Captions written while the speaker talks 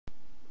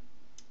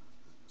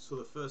So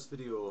the first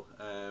video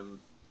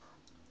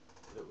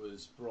that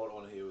was brought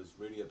on here was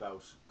really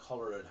about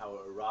cholera and how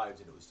it arrived,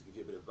 and it was to give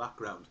you a bit of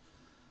background.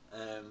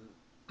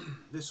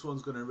 This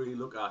one's going to really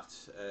look at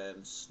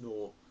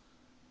Snow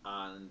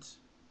and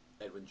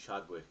Edwin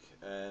Chadwick.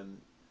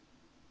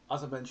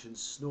 As I mentioned,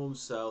 Snow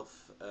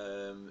himself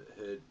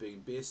had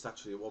been based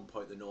actually at one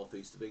point in the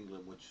northeast of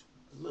England, which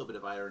a little bit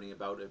of irony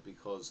about it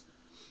because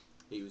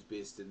he was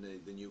based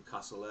in the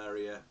Newcastle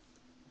area,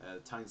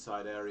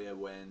 Tyneside area,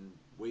 when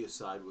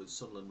Wearside was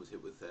Sunderland was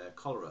hit with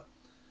cholera.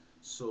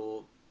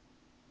 So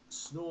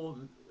Snow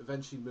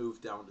eventually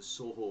moved down to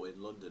Soho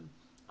in London,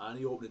 and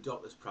he opened a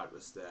doctor's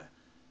practice there.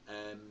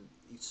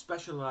 He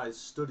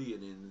specialised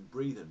studying in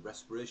breathing,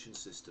 respiration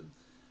system,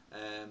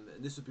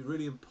 and this would be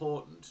really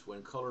important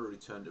when cholera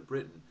returned to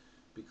Britain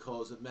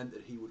because it meant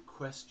that he would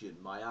question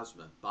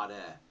miasma, bad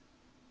air,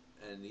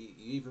 and he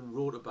even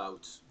wrote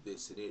about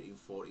this in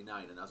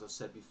 1849. And as I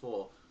said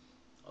before,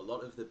 a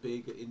lot of the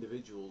big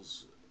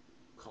individuals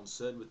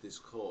concerned with this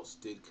course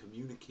did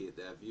communicate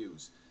their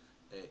views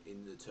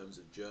in the terms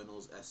of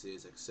journals,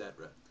 essays,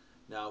 etc.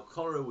 Now,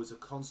 cholera was a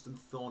constant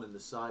thorn in the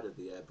side of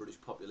the British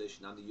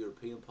population and the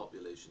European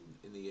population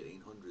in the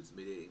 1800s,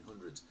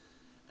 mid-1800s,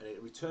 and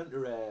it returned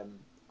to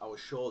our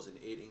shores in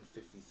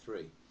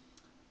 1853.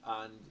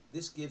 And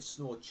this gave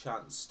Snow a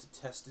chance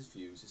to test his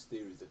views, his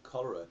theories that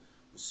cholera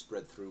was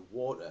spread through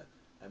water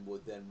and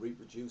would then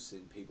reproduce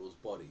in people's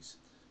bodies.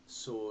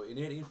 So in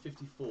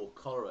 1854,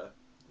 cholera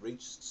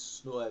reached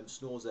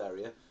Snow's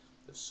area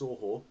of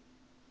Soho,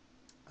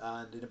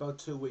 and in about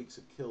 2 weeks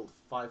it killed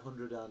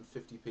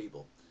 550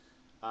 people.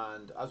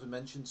 And as we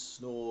mentioned,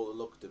 Snow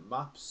looked at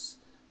maps.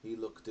 He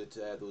looked at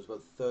there was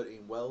about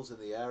 13 wells in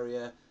the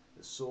area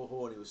in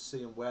Soho, and he was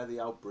seeing where the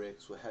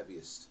outbreaks were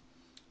heaviest.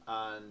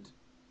 And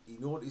he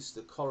noticed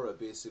that cholera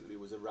basically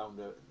was around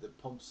the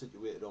pump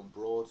situated on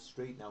Broad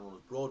Street, now known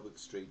as Broadwick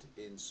Street,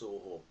 in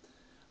Soho.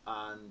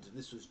 And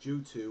this was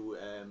due to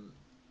an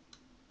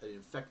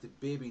infected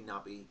baby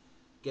nappy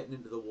getting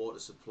into the water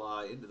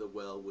supply, into the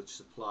well which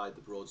supplied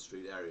the Broad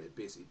Street area,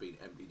 basically being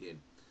emptied in.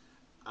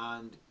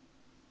 And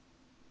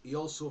he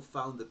also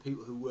found that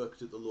people who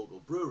worked at the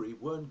local brewery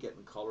weren't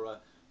getting cholera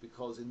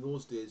because in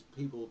those days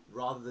people,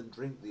 rather than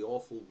drink the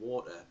awful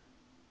water,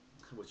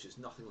 which is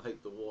nothing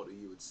like the water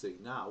you would see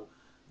now,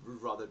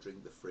 would rather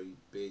drink the free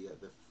beer,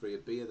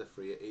 the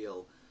free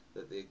ale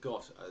that they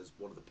got as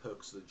one of the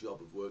perks of the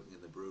job of working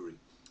in the brewery.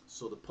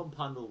 So the pump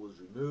handle was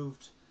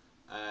removed,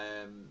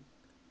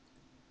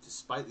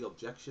 despite the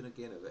objection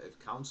again of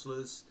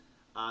councillors,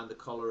 and the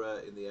cholera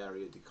in the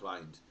area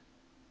declined.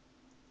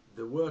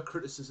 There were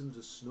criticisms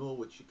of Snow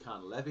which you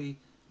can't levy,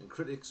 and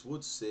critics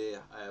would say,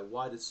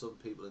 why did some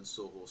people in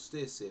Soho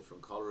stay safe from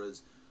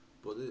choleras,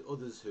 but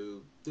others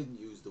who didn't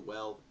use the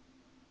well,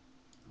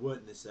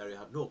 weren't in this area,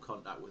 had no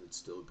contact with it,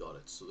 still got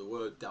it. So there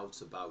were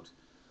doubts about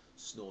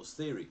Snow's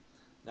theory.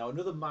 Now,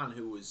 another man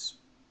who is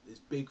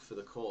big for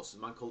the course is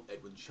a man called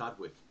Edwin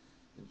Chadwick.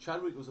 And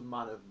Chadwick was a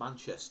man of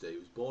Manchester. He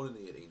was born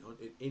in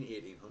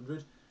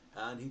 1800,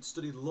 and he'd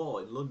studied law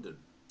in London.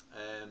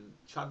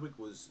 Chadwick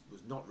was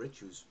not rich.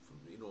 He was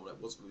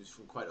from, he was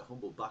from quite a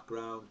humble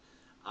background,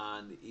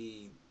 and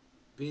he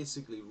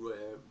basically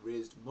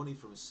raised money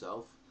for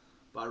himself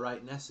by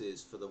writing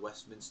essays for the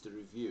Westminster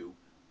Review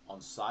on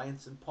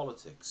science and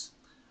politics,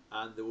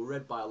 and they were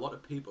read by a lot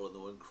of people, and they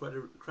were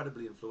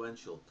incredibly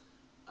influential.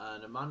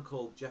 And a man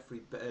called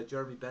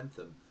Jeremy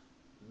Bentham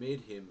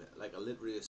made him like a literary